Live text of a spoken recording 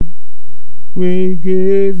We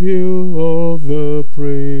give you all the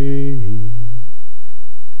praise.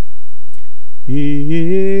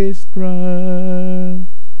 He is Christ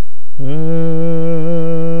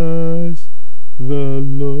the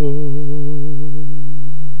Lord.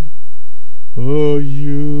 For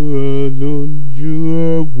you alone, you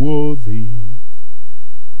are worthy.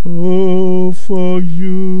 Oh, for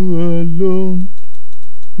you alone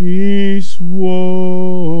is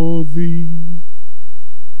worthy.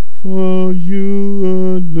 For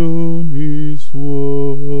you alone is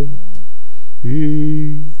worthy.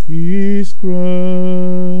 He is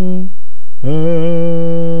Christ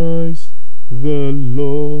the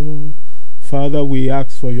Lord. Father, we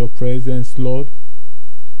ask for your presence, Lord.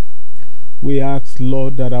 We ask,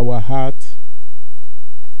 Lord, that our heart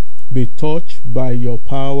be touched by your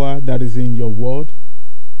power that is in your word.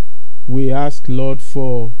 We ask, Lord,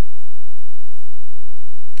 for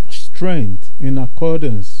strength in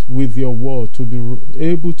accordance with your word to be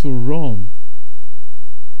able to run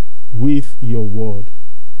with your word.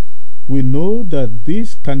 We know that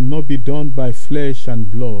this cannot be done by flesh and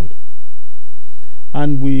blood.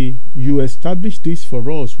 And you established this for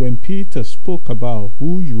us when Peter spoke about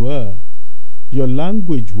who you are. Your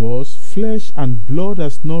language was, flesh and blood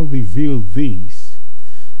has not revealed this.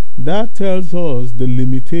 That tells us the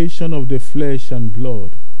limitation of the flesh and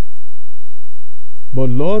blood. But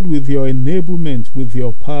Lord, with your enablement, with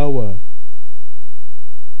your power,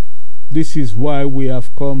 this is why we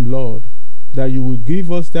have come, Lord, that you will give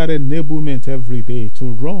us that enablement every day to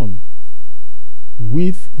run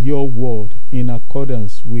with your word in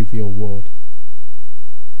accordance with your word.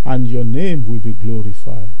 And your name will be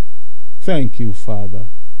glorified. Thank you, Father.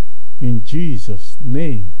 In Jesus'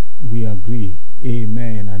 name we agree.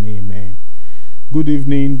 Amen and amen. Good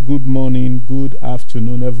evening, good morning, good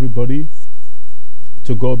afternoon, everybody.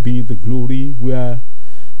 To God be the glory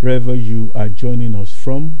wherever you are joining us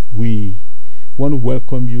from. We want to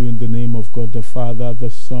welcome you in the name of God the Father, the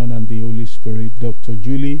Son, and the Holy Spirit. Dr.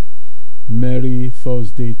 Julie, Merry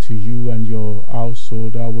Thursday to you and your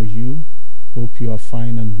household. How are you? Hope you are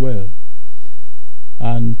fine and well.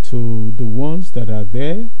 And to the ones that are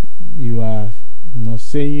there, you are not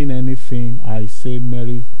saying anything. I say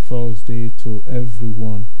Merry Thursday to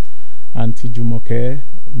everyone. Auntie Jumoke,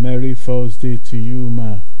 Merry Thursday to you,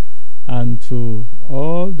 ma. And to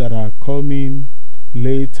all that are coming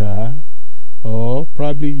later, or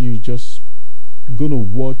probably you just gonna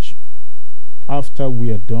watch after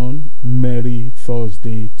we are done, Merry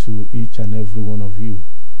Thursday to each and every one of you.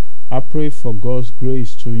 I pray for God's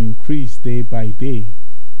grace to increase day by day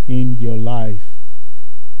in your life,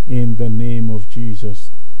 in the name of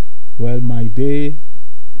Jesus. Well, my day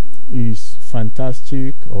is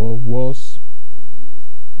fantastic, or was,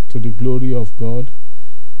 to the glory of God.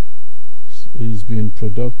 It's been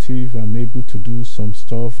productive. I'm able to do some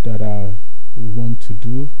stuff that I want to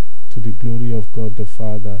do to the glory of God the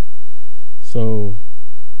Father. So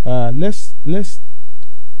let's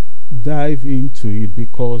dive into it,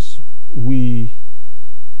 because we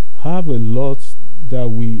have a lot that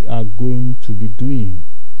we are going to be doing.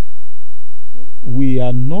 We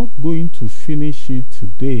are not going to finish it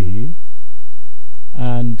today.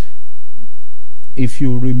 And if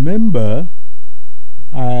you remember,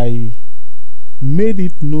 I made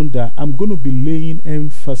it known that I'm going to be laying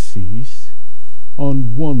emphasis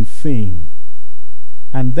on one thing,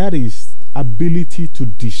 and that is ability to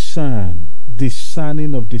discerning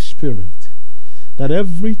of the Spirit. That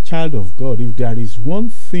every child of God, if there is one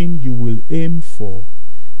thing you will aim for,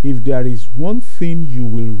 if there is one thing you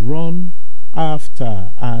will run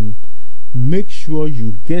after and make sure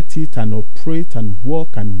you get it and operate and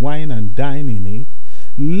walk and wine and dine in it,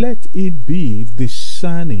 let it be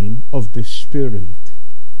discerning of the Spirit.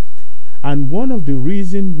 And one of the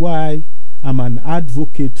reasons why I'm an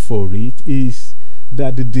advocate for it is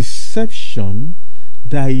that the deception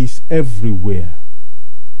that is everywhere.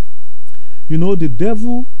 You know, the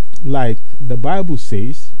devil, like the Bible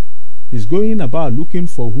says, is going about looking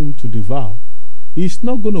for whom to devour. He's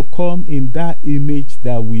not going to come in that image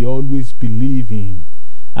that we always believe in.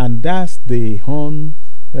 And that's the horn.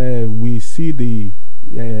 We see the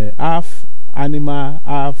half animal,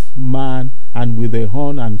 half man, and with a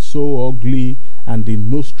horn and so ugly, and the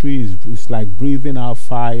nostril is like breathing out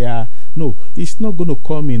fire. No, it's not going to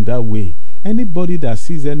come in that way. Anybody that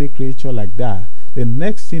sees any creature like that, the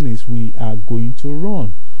next thing is we are going to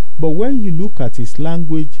run. But when you look at his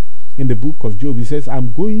language in the book of Job, he says,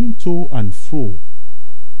 I'm going to and fro.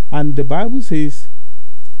 And the Bible says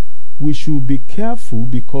we should be careful,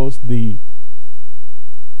 because the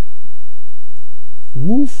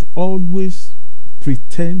wolf always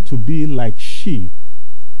pretend to be like sheep.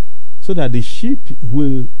 so that the sheep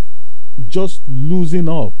will just loosen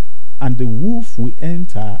up and the wolf will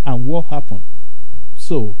enter, and what happened?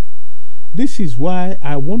 So this is why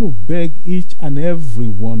I want to beg each and every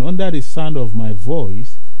one under the sound of my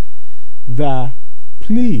voice that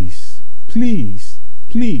please, please,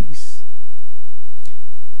 please,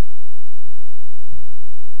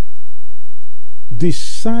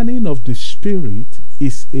 discerning of the Spirit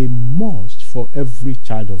is a must for every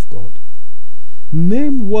child of God.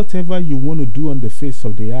 Name whatever you want to do on the face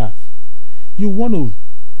of the earth. You want to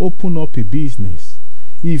open up a business.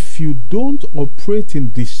 If you don't operate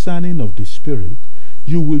in discerning of the Spirit,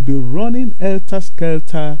 you will be running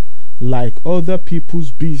helter-skelter like other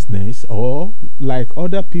people's business, or like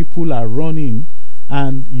other people are running,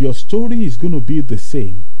 and your story is going to be the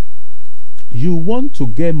same. You want to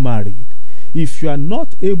get married. If you are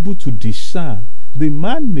not able to discern, the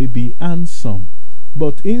man may be handsome,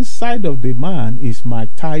 but inside of the man is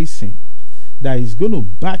Mike Tyson that is going to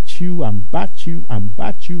bat you and bat you and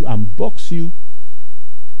bat you and box you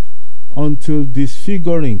until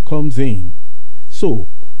disfiguring comes in. So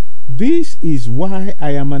this is why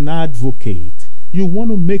I am an advocate. You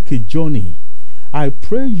want to make a journey. I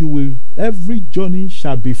pray you will, every journey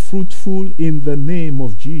shall be fruitful in the name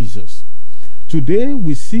of Jesus. Today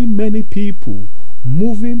we see many people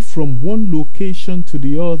moving from one location to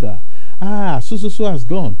the other. So has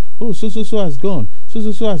gone. Oh, so has gone. So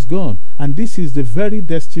has gone. And this is the very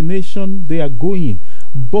destination they are going.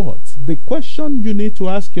 But the question you need to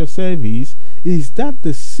ask yourself is that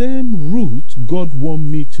the same route God wants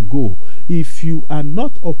me to go? If you are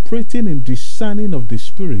not operating in discerning of the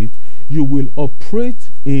Spirit, you will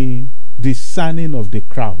operate in discerning of the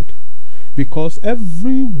crowd. Because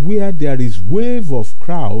everywhere there is wave of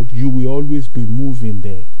crowd, you will always be moving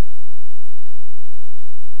there.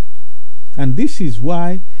 And this is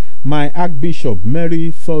why my Archbishop,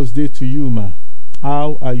 Merry Thursday to you, ma.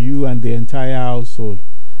 How are you and the entire household?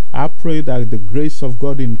 I pray that the grace of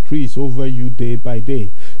God increase over you day by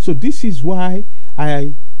day. So this is why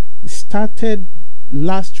I started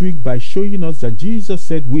last week by showing us that Jesus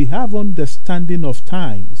said we have understanding of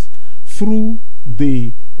times through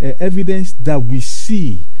the evidence that we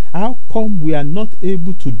see. How come we are not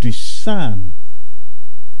able to discern?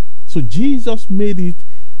 So Jesus made it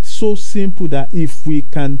so simple that if we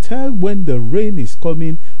can tell when the rain is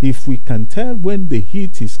coming, if we can tell when the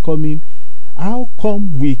heat is coming, how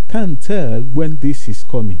come we can't tell when this is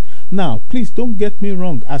coming? Now, please don't get me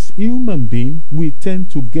wrong. As human beings, we tend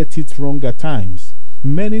to get it wrong at times.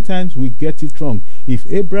 Many times we get it wrong. If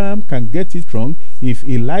Abraham can get it wrong, if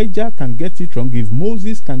Elijah can get it wrong, if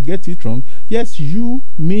Moses can get it wrong, yes, you,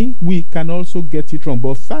 me, we can also get it wrong.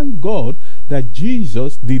 But thank God that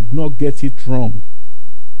Jesus did not get it wrong.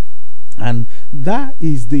 And that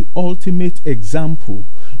is the ultimate example.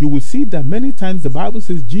 You will see that many times the Bible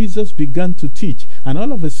says Jesus began to teach, and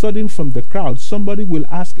all of a sudden from the crowd somebody will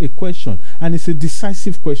ask a question, and it's a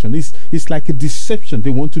decisive question. It's like a deception.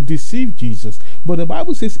 They want to deceive Jesus, but the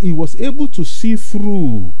Bible says he was able to see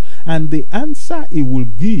through, and the answer he will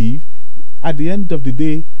give at the end of the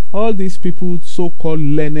day, all these people, so-called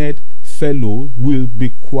learned fellow, will be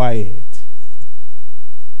quiet.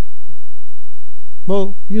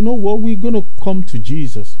 Well, you know what? We're going to come to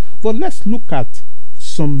Jesus. But let's look at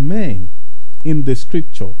some men in the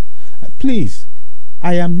scripture. Please,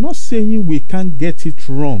 I am not saying we can't get it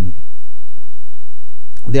wrong.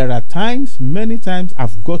 There are times, many times,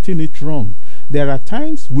 I've gotten it wrong. There are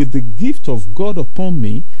times with the gift of God upon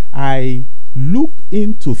me, I look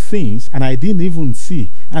into things and I didn't even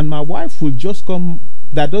see. And my wife will just come,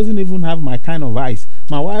 that doesn't even have my kind of eyes.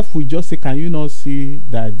 My wife will just say, can you not see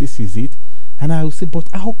that this is it? And I will say, but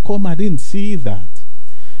how come I didn't see that?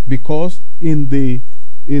 Because in the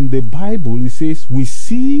Bible it says we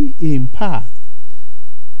see in part,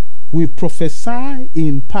 we prophesy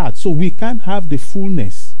in part, so we can't have the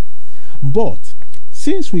fullness. But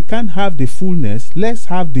since we can't have the fullness, let's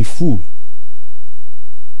have the full.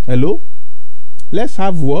 Hello? Let's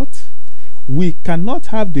have what? We cannot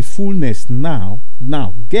have the fullness now.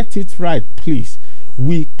 Now, get it right, please.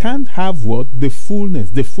 We can't have what? The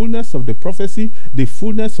fullness of the prophecy, the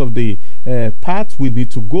fullness of the path we need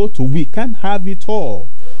to go to. We can't have it all.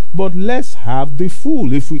 But let's have the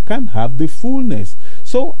full if we can't have the fullness.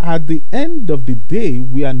 So at the end of the day,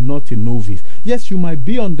 we are not a novice. Yes, you might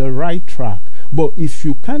be on the right track, but if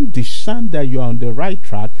you can't discern that you are on the right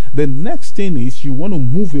track, the next thing is you want to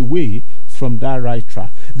move away from that right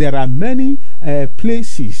track. There are many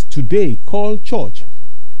places today called church.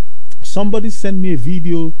 Somebody sent me a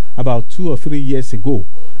video about 2 or 3 years ago.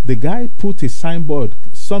 The guy put a signboard,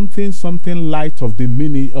 something light of the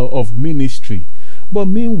ministry. But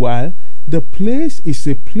meanwhile, the place is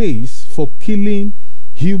a place for killing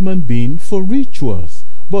human beings for rituals.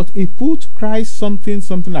 But he put Christ something,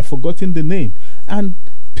 I've forgotten the name. And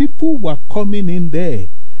people were coming in there.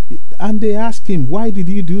 And they asked him, why did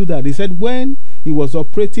you do that? He said, when he was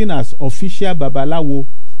operating as official Babalawo,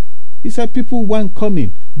 he said people weren't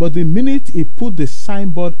coming. But the minute he put the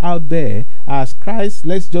signboard out there as Christ,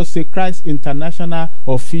 let's just say Christ International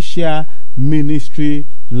Official Ministry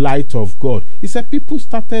Light of God, he said people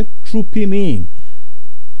started trooping in.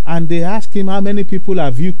 And they asked him, how many people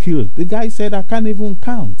have you killed? The guy said, I can't even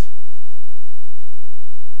count.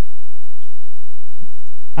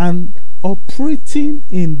 And operating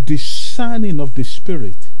in discerning of the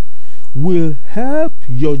Spirit will help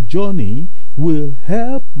your journey, will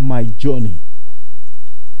help my journey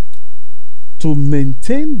to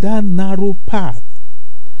maintain that narrow path.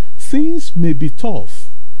 Things may be tough,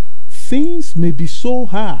 things may be so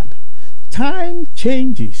hard, time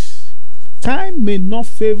changes, time may not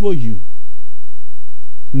favor you,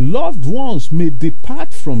 loved ones may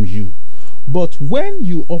depart from you. But when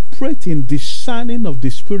you operate in discerning of the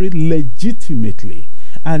Spirit legitimately,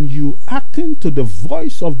 and you acting to the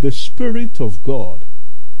voice of the Spirit of God,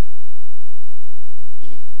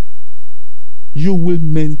 you will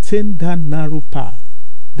maintain that narrow path,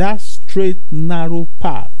 that straight, narrow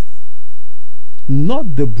path.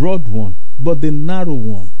 Not the broad one, but the narrow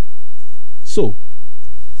one. So,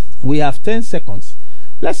 we have 10 seconds.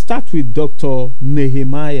 Let's start with Dr.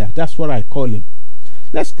 Nehemiah. That's what I call him.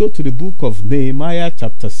 Let's go to the book of Nehemiah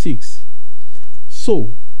chapter 6.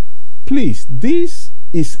 So, please, this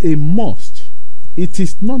is a must. It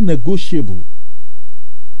is not negotiable.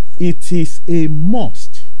 It is a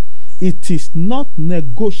must. It is not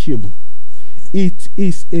negotiable. It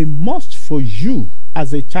is a must for you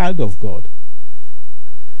as a child of God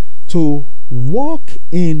to walk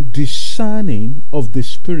in discerning of the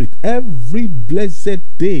Spirit every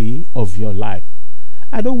blessed day of your life.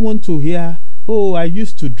 I don't want to hear, oh, I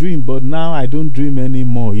used to dream, but now I don't dream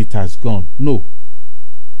anymore. It has gone. No.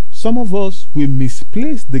 Some of us, we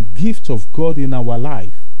misplace the gift of God in our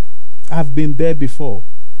life. I've been there before.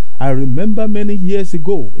 I remember many years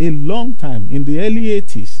ago, a long time, in the early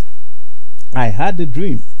 80s, I had a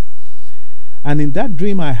dream. And in that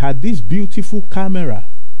dream, I had this beautiful camera.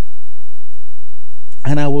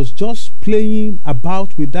 And I was just playing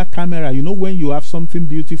about with that camera. You know, when you have something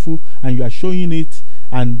beautiful and you are showing it,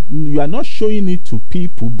 and you are not showing it to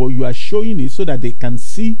people, but you are showing it so that they can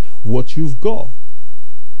see what you've got.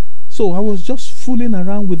 So I was just fooling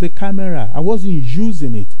around with the camera. I wasn't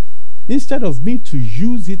using it. Instead of me to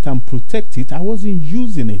use it and protect it, I wasn't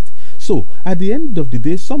using it. So at the end of the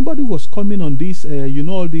day, somebody was coming on this, you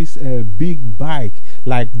know, all this big bike,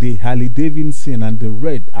 like the Harley Davidson and the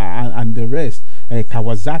Red and the rest,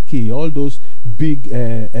 Kawasaki, all those big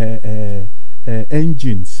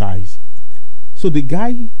engine size. So the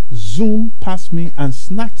guy zoomed past me and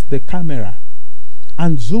snatched the camera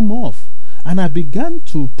and zoomed off. And I began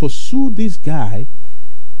to pursue this guy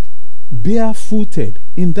barefooted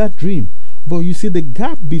in that dream. But you see, the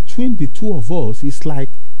gap between the two of us is like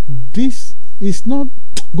this, is not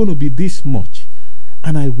going to be this much.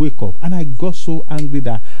 And I wake up and I got so angry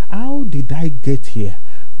that, how did I get here?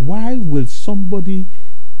 Why will somebody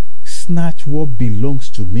snatch what belongs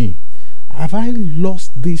to me? Have I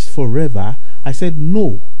lost this forever? I said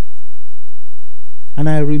no. And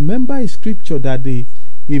I remember a scripture that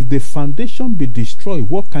if the foundation be destroyed,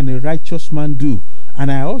 what can a righteous man do? And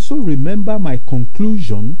I also remember my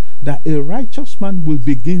conclusion that a righteous man will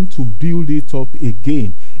begin to build it up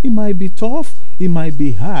again. It might be tough, it might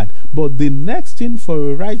be hard, but the next thing for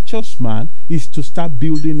a righteous man is to start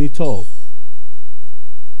building it up.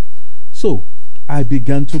 So I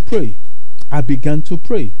began to pray. I began to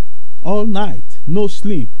pray all night, no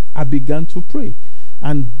sleep. I began to pray.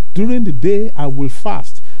 And during the day, I will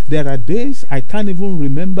fast. There are days I can't even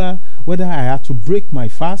remember whether I had to break my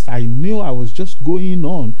fast. I knew I was just going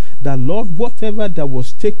on. That Lord, whatever that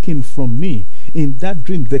was taken from me in that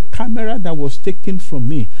dream, the camera that was taken from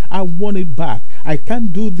me, I want it back. I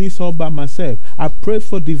can't do this all by myself. I pray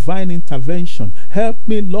for divine intervention. Help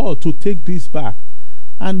me, Lord, to take this back.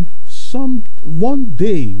 And one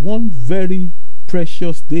day, one very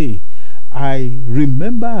precious day, I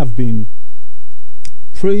remember I've been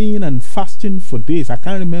praying and fasting for days. I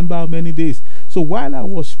can't remember how many days. So while I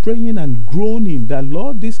was praying and groaning that,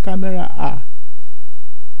 Lord, this camera,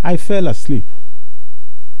 I fell asleep.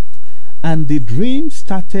 And the dream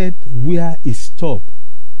started where it stopped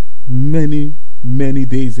many, many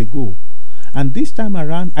days ago. And this time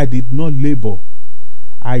around, I did not labor.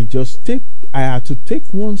 I had to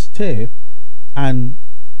take one step and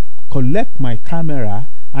collect my camera,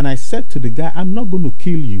 and I said to the guy, I'm not going to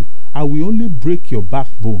kill you. I will only break your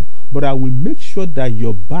backbone, but I will make sure that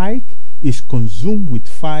your bike is consumed with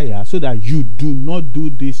fire so that you do not do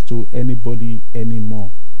this to anybody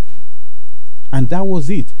anymore. And that was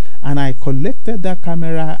it. And I collected that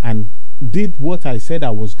camera and did what I said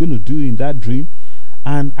I was going to do in that dream.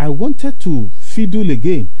 And I wanted to fiddle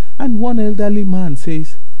again. And one elderly man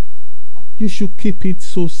says, you should keep it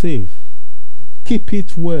so safe. Keep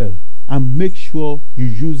it well and make sure you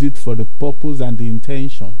use it for the purpose and the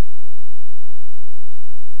intention.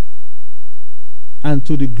 And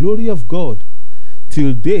to the glory of God,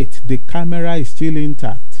 till date, the camera is still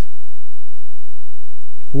intact.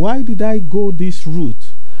 Why did I go this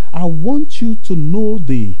route? I want you to know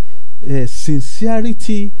the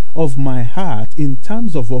sincerity of my heart in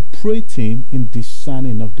terms of operating in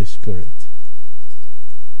discerning of the Spirit.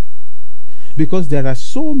 Because there are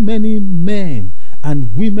so many men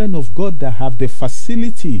and women of God that have the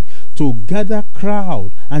facility to gather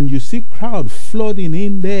crowd, and you see crowd flooding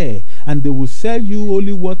in there, and they will sell you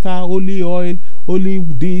holy water, holy oil, holy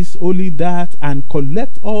this, holy that, and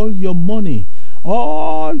collect all your money,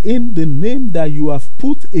 all in the name that you have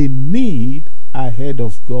put a need ahead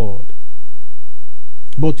of God.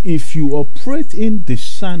 But if you operate in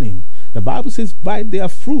discerning, the Bible says, by their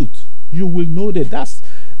fruit you will know that.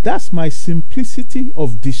 That's my simplicity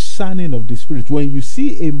of discerning of the Spirit. When you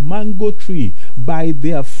see a mango tree, by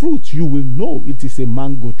their fruit you will know it is a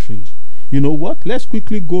mango tree. You know what? Let's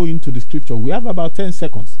quickly go into the scripture. We have about 10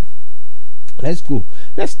 seconds. Let's go.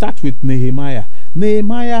 Let's start with Nehemiah.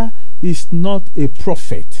 Nehemiah is not a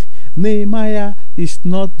prophet. Nehemiah is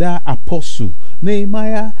not that apostle.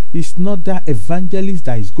 Nehemiah is not that evangelist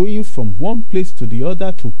that is going from one place to the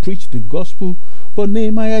other to preach the gospel. But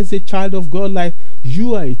Nehemiah is a child of God, like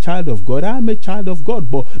you are a child of God. I am a child of God.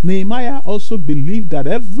 But Nehemiah also believed that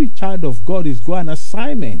every child of God is got an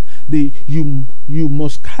assignment. You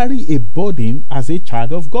must carry a burden as a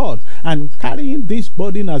child of God. And carrying this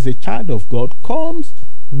burden as a child of God comes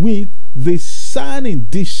with the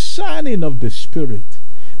discerning of the Spirit.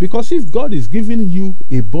 Because if God is giving you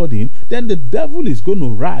a burden, then the devil is going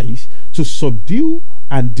to rise to subdue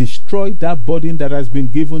and destroy that burden that has been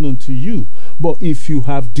given unto you. But if you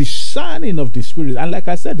have discerning of the Spirit, and like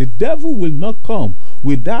I said, the devil will not come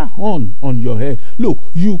with that horn on your head. Look,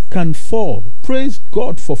 you can fall. Praise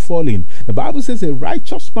God for falling. The Bible says a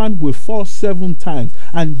righteous man will fall 7 times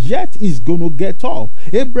and yet is going to get up.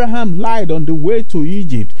 Abraham lied on the way to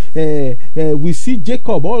Egypt. We see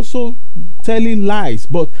Jacob also telling lies,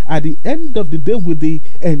 but at the end of the day, with the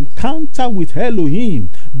encounter with Elohim,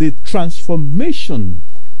 the transformation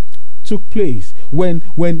took place. When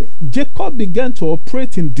Jacob began to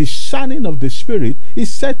operate in discerning of the Spirit, he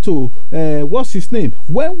said to what's his name,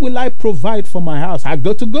 when will I provide for my house? I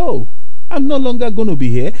got to go. I'm no longer going to be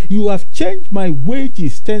here. You have changed my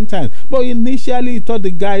wages 10 times. But initially he thought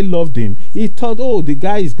the guy loved him. He thought, oh, the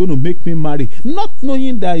guy is going to make me marry, not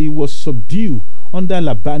knowing that he was subdued under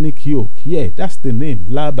Labanic yoke. Yeah, that's the name,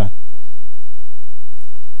 Laban.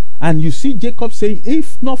 And you see Jacob saying,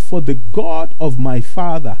 if not for the God of my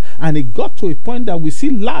father. And it got to a point that we see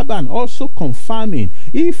Laban also confirming,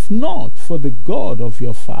 if not for the God of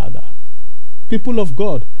your father. People of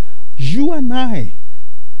God, you and I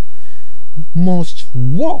must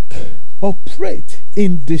walk, operate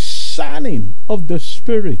in discerning of the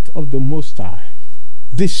Spirit of the Most High.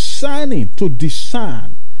 Discerning, to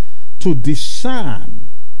discern.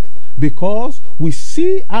 Because we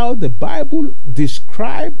see how the Bible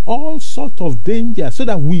describes all sorts of danger, so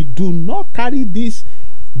that we do not carry this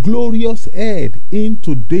glorious head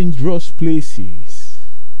into dangerous places.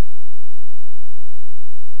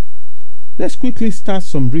 Let's quickly start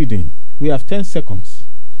some reading. We have 10 seconds.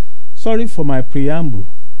 Sorry for my preamble.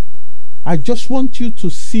 I just want you to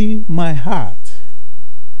see my heart.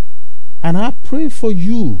 And I pray for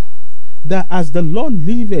you that as the Lord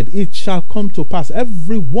liveth, it shall come to pass.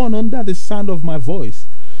 Everyone under the sound of my voice,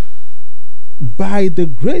 by the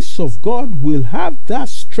grace of God, will have that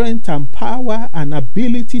strength and power and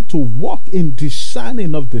ability to walk in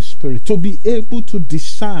discerning of the Spirit, to be able to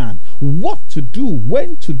discern what to do,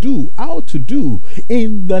 when to do, how to do,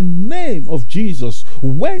 in the name of Jesus,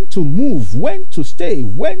 when to move, when to stay,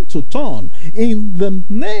 when to turn, in the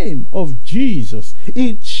name of Jesus.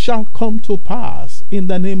 It shall come to pass in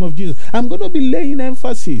the name of Jesus. I'm going to be laying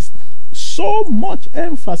emphasis, so much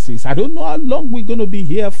emphasis. I don't know how long we're going to be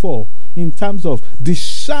here for in terms of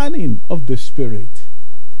discerning of the Spirit.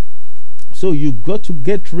 So you got to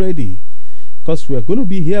get ready, because we're going to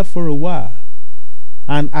be here for a while.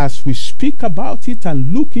 And as we speak about it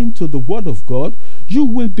and look into the Word of God, you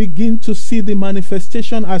will begin to see the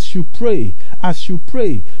manifestation as you pray. As you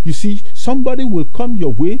pray, you see, somebody will come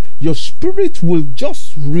your way, your spirit will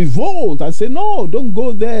just revolt and say, no, don't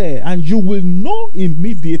go there. And you will know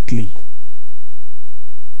immediately.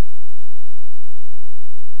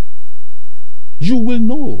 You will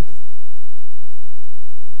know.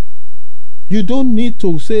 You don't need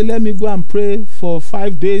to say, let me go and pray for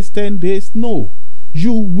 5 days, 10 days. No.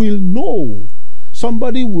 You will know.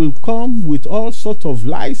 Somebody will come with all sorts of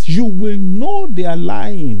lies. You will know they are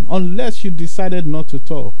lying unless you decided not to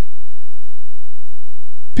talk.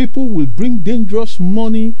 People will bring dangerous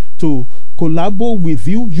money to collaborate with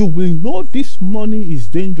you. You will know this money is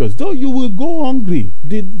dangerous. Though you will go hungry.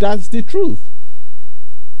 That's the truth.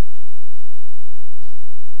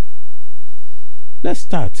 Let's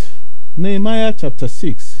start. Nehemiah chapter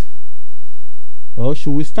 6. Or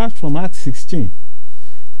should we start from Acts 16?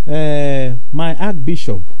 My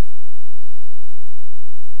Archbishop,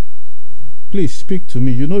 please speak to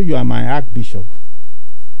me. You know you are my Archbishop.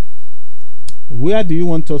 Where do you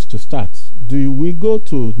want us to start? Do we go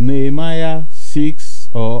to Nehemiah 6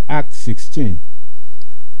 or Acts 16?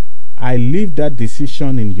 I leave that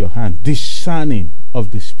decision in your hand. Discerning of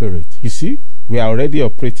the Spirit. You see, we are already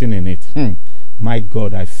operating in it. My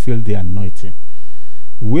God, I feel the anointing.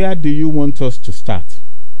 Where do you want us to start?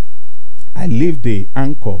 I leave the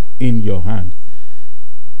anchor in your hand.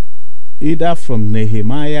 Either from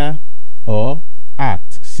Nehemiah or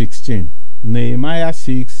Acts 16. Nehemiah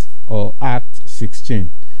 6 or Acts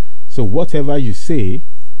 16. So whatever you say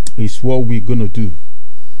is what we're going to do.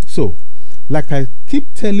 So, like I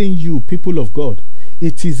keep telling you, people of God,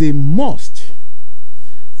 it is a must.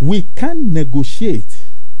 We can't negotiate.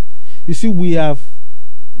 You see, we have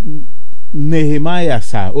Nehemiah,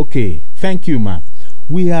 sir. Okay, thank you, ma'am.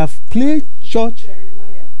 We have played church.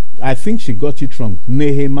 I think she got it wrong.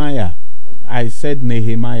 Nehemiah. I said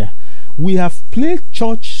Nehemiah. We have played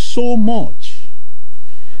church so much.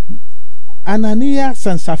 Ananias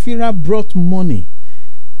and Sapphira brought money.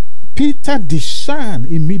 Peter discerned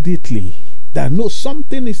immediately that no,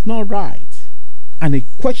 something is not right. And a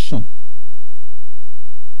question.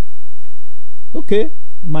 Okay,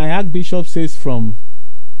 my Archbishop says from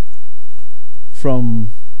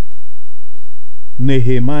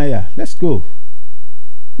Nehemiah. Let's go.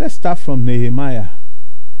 Let's start from Nehemiah.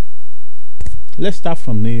 Let's start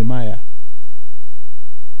from Nehemiah.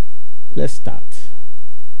 Let's start.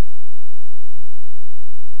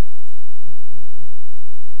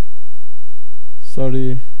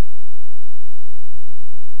 Sorry.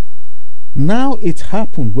 Now it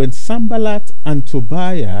happened when Sanballat and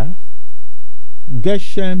Tobiah,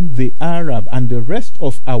 Geshem the Arab, and the rest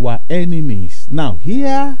of our enemies. Now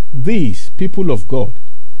hear these, people of God.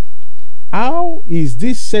 How is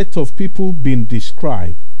this set of people being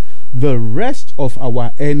described? The rest of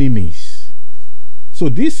our enemies. So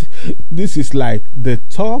this is like the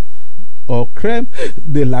top or creme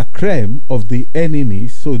de la creme of the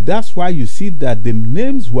enemies. So that's why you see that the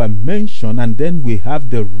names were mentioned, and then we have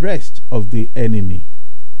the rest of the enemy.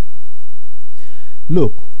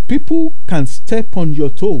 Look, people can step on your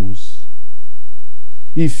toes.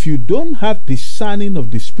 If you don't have discerning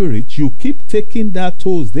of the Spirit, you keep taking their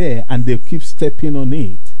toes there and they keep stepping on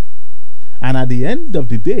it. And at the end of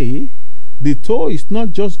the day, the toe is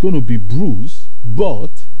not just going to be bruised,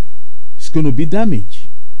 but it's going to be damaged.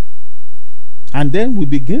 And then we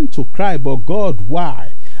begin to cry, but God,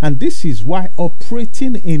 why? And this is why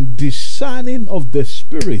operating in discerning of the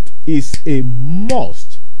Spirit is a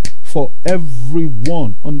must for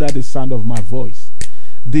everyone under the sound of my voice.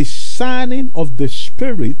 Discerning of the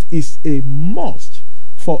Spirit is a must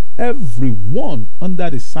for everyone under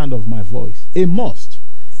the sound of my voice. A must.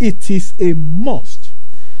 It is a must.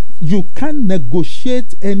 You can't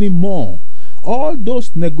negotiate anymore. All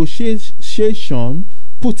those negotiations,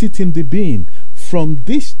 put it in the bin. From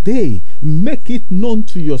this day, make it known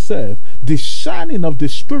to yourself. Discerning of the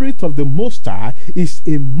Spirit of the Most High is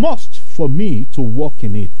a must for me to walk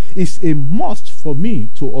in it. It's a must for me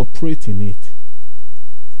to operate in it.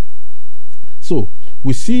 So,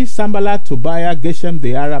 we see Sanballat, Tobiah, Geshem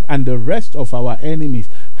the Arab, and the rest of our enemies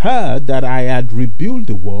heard that I had rebuilt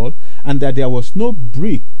the wall and that there was no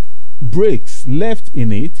breaks left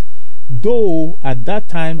in it, though at that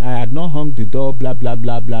time I had not hung the door, blah, blah,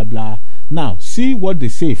 blah, blah, blah. Now, see what they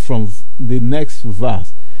say from the next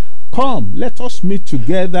verse. Come, let us meet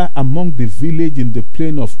together among the village in the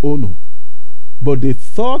plain of Ono. But they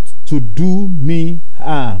thought to do me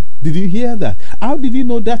harm. Did you hear that? How did you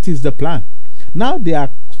know that is the plan? Now they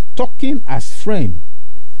are talking as friends.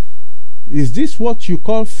 Is this what you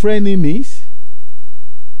call frenemies?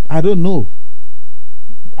 I don't know.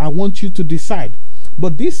 I want you to decide.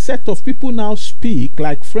 But this set of people now speak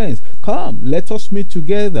like friends. Come, let us meet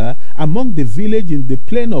together among the village in the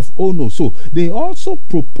plain of Ono. So they also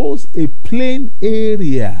propose a plain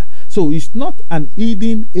area. So it's not an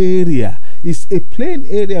hidden area. It's a plain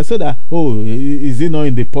area, so that, oh, is it not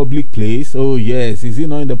in the public place? Oh, yes, is it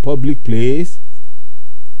not in the public place?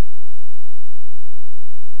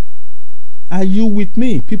 Are you with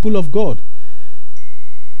me, people of God?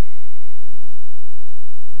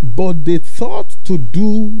 But they thought to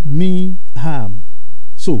do me harm.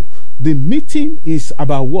 So the meeting is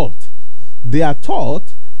about what? They are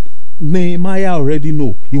taught. Nehemiah already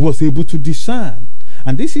know. He was able to discern.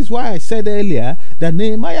 And this is why I said earlier that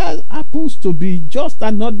Nehemiah happens to be just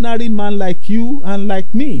an ordinary man like you and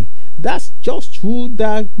like me. That's just who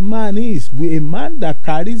that man is. A man that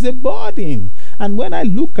carries a burden. And when I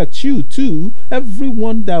look at you too,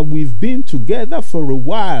 everyone that we've been together for a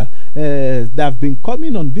while, that have been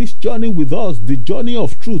coming on this journey with us, the journey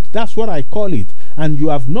of truth, that's what I call it. And you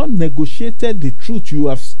have not negotiated the truth, you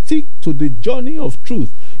have stick to the journey of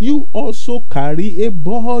truth. You also carry a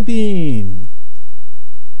burden.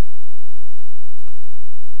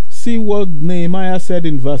 See what Nehemiah said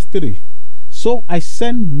in verse 3. So I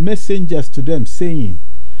sent messengers to them, saying,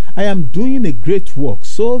 I am doing a great work,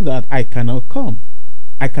 so that I cannot come.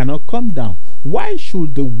 I cannot come down. Why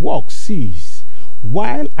should the work cease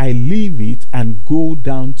while I leave it and go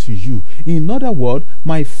down to you? In other words,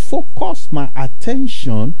 my focus, my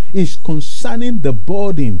attention is concerning the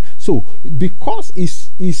burden. So because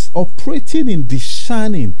it's operating in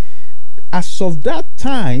discerning, as of that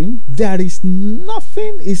time, there is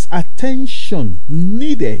nothing is attention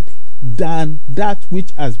needed than that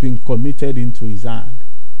which has been committed into his hand.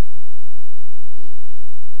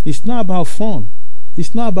 It's not about fun.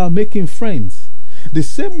 It's not about making friends. The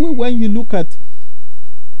same way when you look at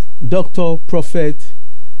Dr. Prophet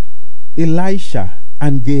Elisha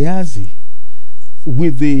and Gehazi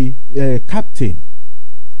with the captain,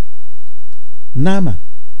 Naaman,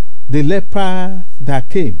 the leper that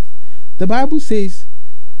came. The Bible says,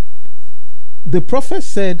 the prophet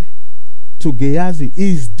said to Gehazi,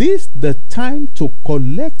 is this the time to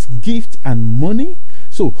collect gift and money?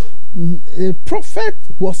 So the prophet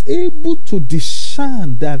was able to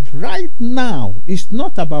discern that right now it's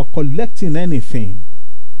not about collecting anything.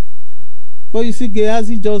 But you see,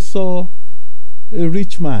 Gehazi just saw a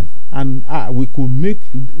rich man, and we could make,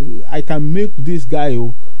 I can make this guy,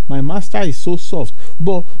 oh, my master is so soft.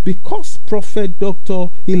 But because Prophet Dr.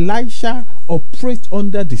 Elisha operates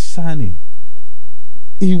under discerning,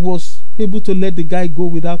 he was able to let the guy go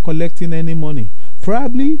without collecting any money.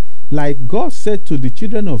 Probably like God said to the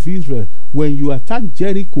children of Israel, when you attack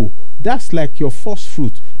Jericho, that's like your first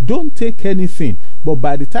fruit. Don't take anything. But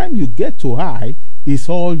by the time you get to Ai, it's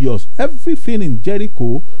all yours. Everything in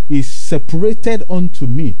Jericho is separated unto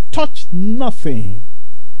me. Touch nothing.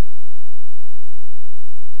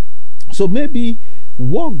 So maybe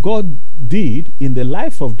what God did in the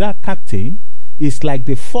life of that captain is like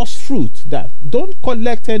the first fruit, that don't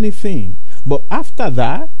collect anything. But after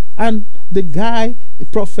that, and the guy,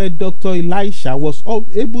 Prophet Dr. Elisha, was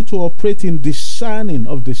able to operate in discerning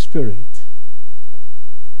of the Spirit.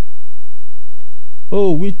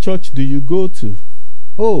 Oh, which church do you go to?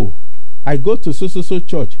 Oh, I go to so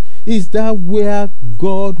church. Is that where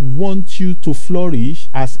God wants you to flourish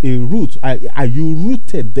as a root? Are you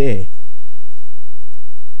rooted there?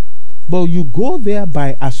 But you go there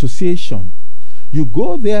by association. You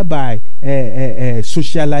go there by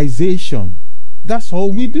socialization. That's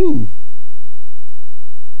all we do.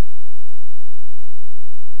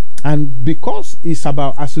 And because it's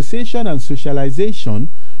about association and socialization,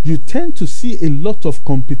 you tend to see a lot of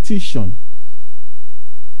competition.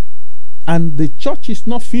 And the church is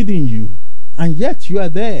not feeding you, and yet you are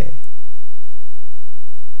there.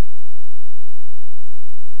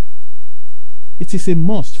 It is a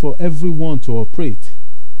must for everyone to operate.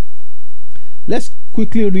 Let's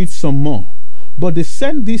quickly read some more. But they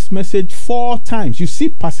sent this message 4 times. You see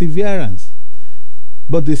perseverance.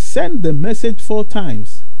 But they sent the message 4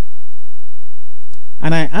 times.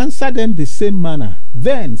 And I answered them the same manner.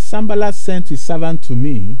 Then Sanballat sent his servant to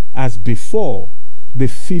me as before, the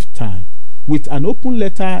 5th time, with an open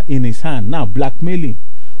letter in his hand. Now, blackmailing.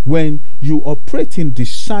 When you operate in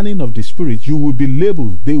discerning of the Spirit, you will be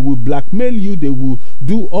labeled. They will blackmail you. They will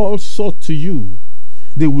do all sorts to you.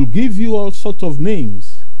 They will give you all sorts of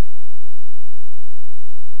names.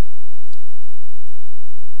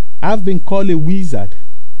 I've been called a wizard.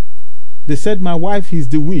 They said my wife is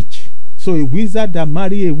the witch. So a wizard that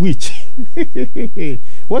marry a witch.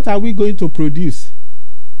 What are we going to produce?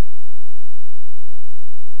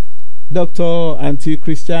 Dr. Auntie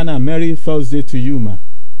Christiana, Merry Thursday to you, ma.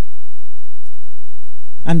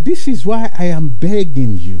 And this is why I am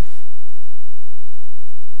begging you.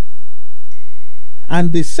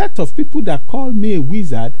 And the set of people that call me a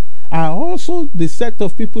wizard are also the set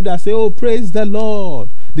of people that say, oh, praise the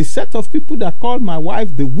Lord. The set of people that call my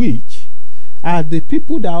wife the witch are the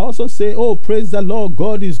people that also say, oh, praise the Lord,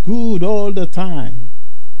 God is good all the time.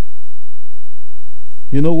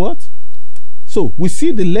 You know what? So we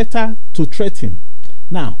see the letter to threaten.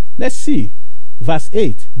 Now, let's see. Verse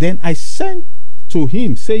 8. Then I sent to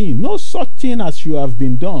him, saying, no such thing as you have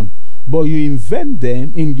been done, but you invent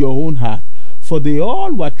them in your own heart. For they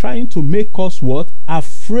all were trying to make us what?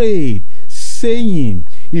 Afraid, saying,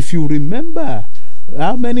 if you remember,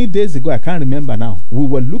 how many days ago, I can't remember now, we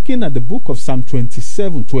were looking at the book of Psalm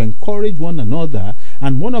 27 to encourage one another.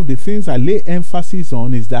 And one of the things I lay emphasis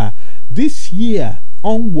on is that this year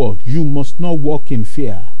onward, you must not walk in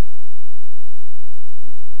fear.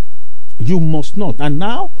 You must not. And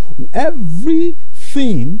now,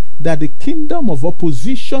 everything that the kingdom of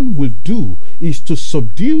opposition will do is to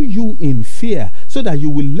subdue you in fear, so that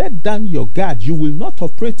you will let down your guard. You will not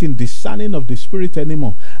operate in discerning of the spirit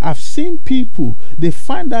anymore. I've seen people, they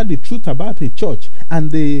find out the truth about a church,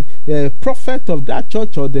 and the prophet of that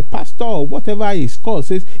church or the pastor or whatever is called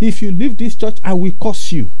says, if you leave this church, I will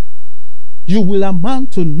curse you. You will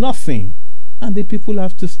amount to nothing. And the people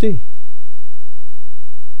have to stay.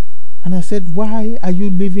 And I said, why are you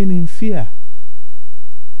living in fear?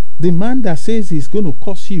 The man that says he's going to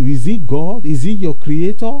curse you, is he God? Is he your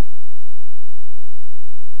creator?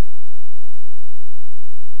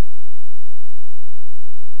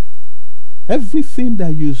 Everything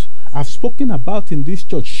that you have spoken about in this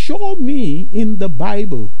church, show me in the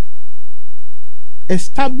Bible.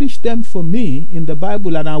 Establish them for me in the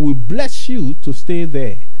Bible, and I will bless you to stay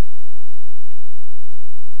there.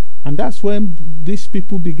 And that's when these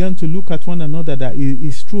people began to look at one another that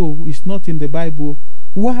it's true, it's not in the Bible.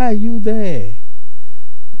 Why are you there?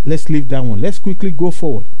 Let's leave that one. Let's quickly go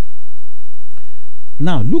forward.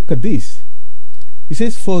 Now, look at this. It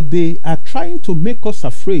says, for they are trying to make us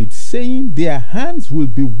afraid, saying their hands will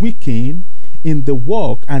be weakened in the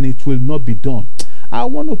work and it will not be done. I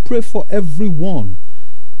want to pray for everyone.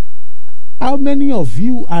 How many of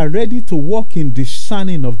you are ready to walk in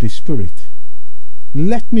discerning of the Spirit?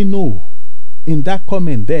 Let me know in that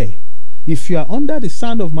comment there. If you are under the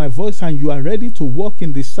sound of my voice and you are ready to walk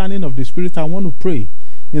in discerning of the Spirit, I want to pray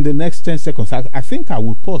in the next 10 seconds. I think I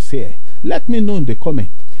will pause here. Let me know in the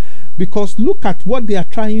comment. Because look at what they are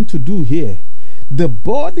trying to do here. The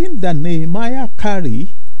burden that Nehemiah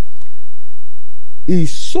carried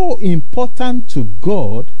is so important to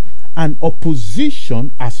God, and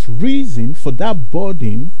opposition has reason for that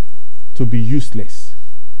burden to be useless,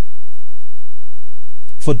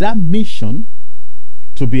 for that mission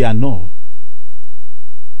to be annulled.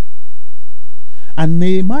 And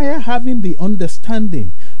Nehemiah, having the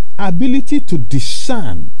understanding, ability to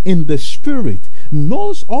discern in the Spirit,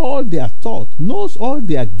 knows all their thought, knows all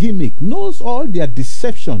their gimmick, knows all their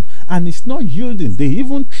deception, and is not yielding. They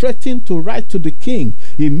even threatened to write to the king.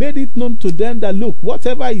 He made it known to them that, look,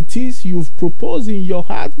 whatever it is you've proposed in your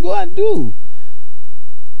heart, go and do.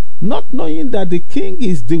 Not knowing that the king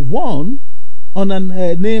is the one on an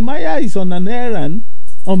Nehemiah is on an errand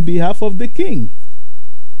on behalf of the king.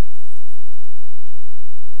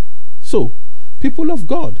 So, people of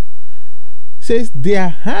God, says their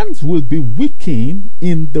hands will be weakened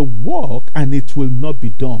in the work and it will not be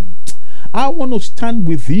done. I want to stand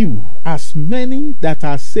with you, as many that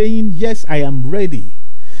are saying, yes, I am ready,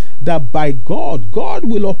 that by God, God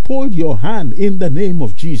will uphold your hand in the name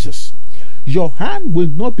of Jesus. Your hand will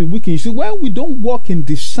not be weakened. You see, when we don't walk in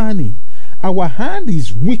discerning, our hand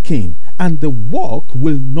is weakened and the work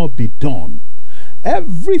will not be done.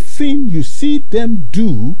 Everything you see them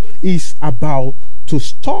do is about to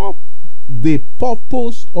stop the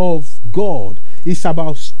purpose of God. It's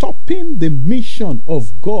about stopping the mission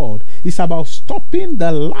of God. It's about stopping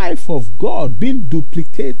the life of God being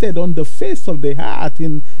duplicated on the face of the earth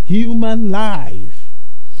in human life.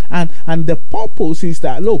 And the purpose is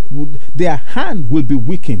that, look, their hand will be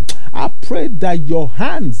weakened. I pray that your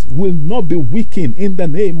hands will not be weakened in the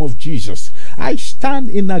name of Jesus. I stand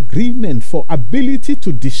in agreement for ability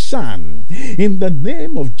to discern in the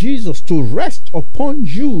name of Jesus, to rest upon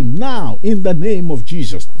you now in the name of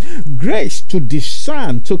Jesus. Grace to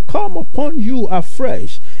discern to come upon you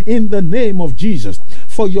afresh in the name of Jesus.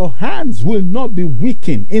 for your hands will not be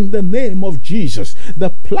weakened in the name of Jesus. The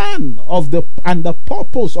plan of the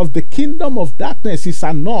purpose of the kingdom of darkness is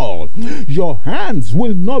annulled. Your hands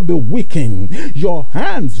will not be weakened. Your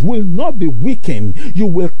hands will not be weakened. You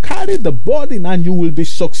will carry the burden and you will be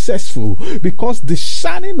successful, because the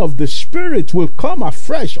shining of the Spirit will come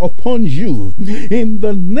afresh upon you in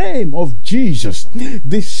the name of Jesus.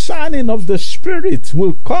 The shining of the Spirit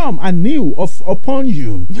will come anew upon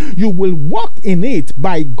you. You will walk in it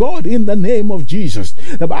by God in the name of Jesus.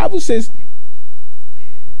 The Bible says,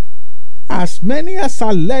 as many as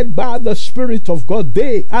are led by the Spirit of God,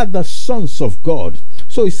 they are the sons of God.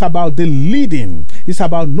 So it's about the leading. It's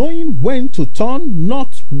about knowing when to turn,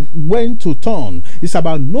 not when to turn. It's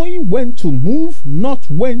about knowing when to move, not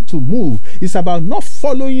when to move. It's about not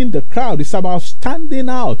following the crowd. It's about standing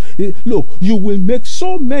out. Look, you will make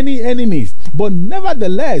so many enemies, but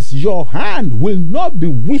nevertheless, your hand will not be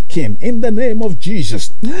weakened in the name of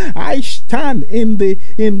Jesus. I stand in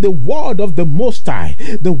the word of the Most High,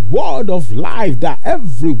 the word of life, that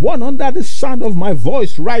everyone under the sound of my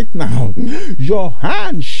voice right now, your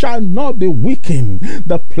hand shall not be weakened.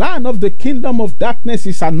 The plan of the kingdom of darkness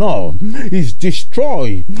is annulled, is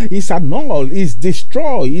destroyed, is annulled, is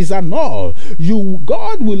destroyed, is annulled.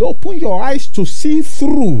 God will open your eyes to see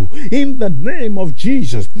through in the name of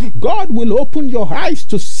Jesus. God will open your eyes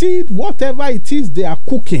to see whatever it is they are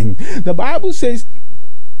cooking. The Bible says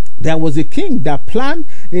there was a king that planned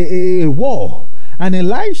a war. And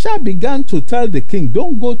Elisha began to tell the king,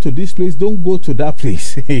 don't go to this place, don't go to that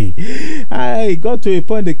place. I got to a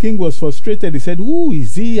point, the king was frustrated. He said, who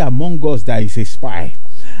is he among us that is a spy?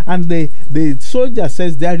 And the soldier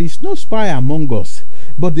says, there is no spy among us,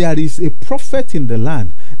 but there is a prophet in the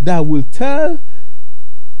land that will tell,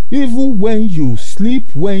 even when you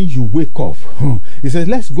sleep, when you wake up. He says,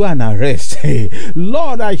 let's go and arrest.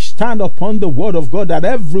 Lord, I stand upon the word of God, that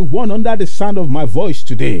everyone under the sound of my voice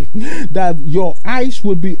today, that your eyes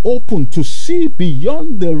will be open to see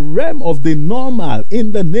beyond the realm of the normal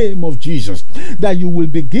in the name of Jesus. That you will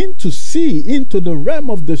begin to see into the realm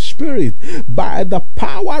of the Spirit by the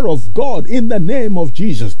power of God in the name of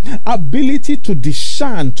Jesus. Ability to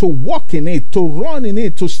discern, to walk in it, to run in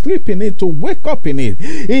it, to sleep in it, to wake up in it.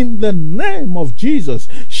 In the name of Jesus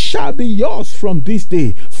shall be yours from this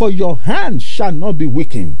day, for your hands shall not be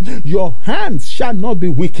weakened. Your hands shall not be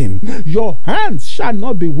weakened. Your hands shall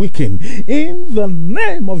not be weakened. In the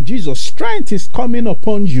name of Jesus, strength is coming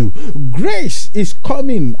upon you. Grace is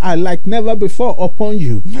coming like never before upon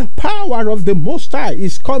you. Power of the Most High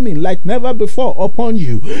is coming like never before upon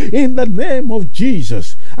you. In the name of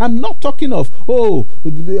Jesus. I'm not talking of, oh,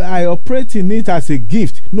 I operate in it as a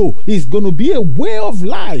gift. No, it's going to be a way of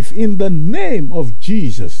life in the name of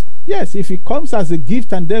Jesus. Yes, if it comes as a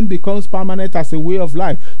gift and then becomes permanent as a way of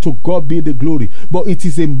life, to God be the glory. But it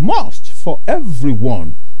is a must for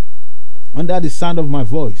everyone under the sound of my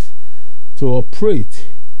voice to operate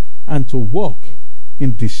and to walk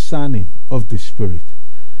in discerning of the Spirit.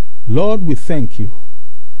 Lord, we thank you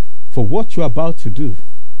for what you're about to do.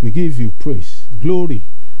 We give you praise, glory,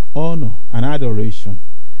 honor, and adoration.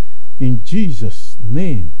 In Jesus'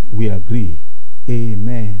 name we agree.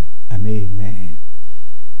 Amen and amen.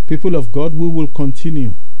 People of God, we will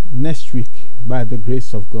continue next week by the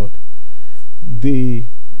grace of God. The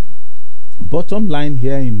bottom line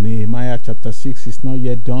here in Nehemiah chapter 6 is not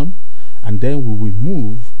yet done, and then we will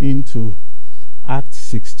move into Acts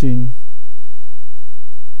 16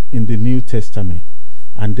 in the New Testament,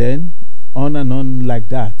 and then on and on like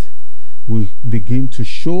that. We'll begin to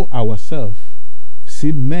show ourselves,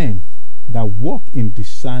 see men that walk in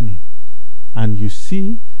discerning, and you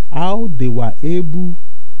see how they were able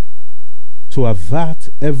to avert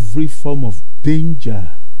every form of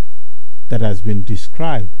danger that has been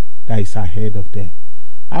described that is ahead of them.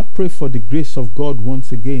 I pray for the grace of God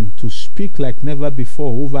once again to speak like never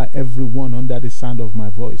before over everyone under the sound of my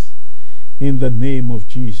voice. In the name of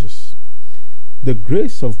Jesus. The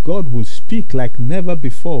grace of God will speak like never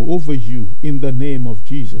before over you in the name of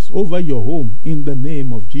Jesus, over your home in the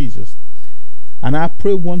name of Jesus. And I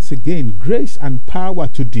pray once again, grace and power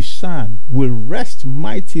to discern will rest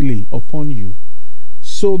mightily upon you.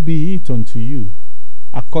 So be it unto you,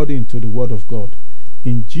 according to the word of God.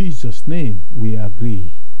 In Jesus' name we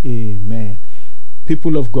agree. Amen.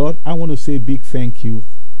 People of God, I want to say a big thank you.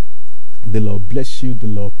 The Lord bless you, the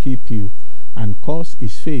Lord keep you, and cause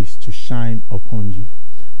his face to shine upon you.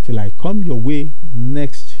 Till I come your way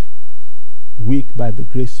next week by the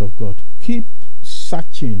grace of God. Keep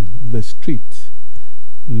searching the script,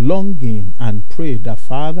 longing and pray that,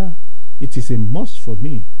 Father, it is a must for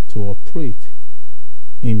me to operate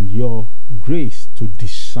in your grace to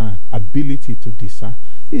discern, ability to discern.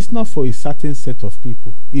 It's not for a certain set of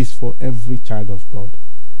people, it's for every child of God.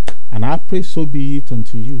 And I pray so be it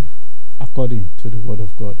unto you, according to the word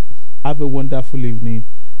of God. Have a wonderful evening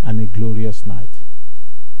and a glorious night.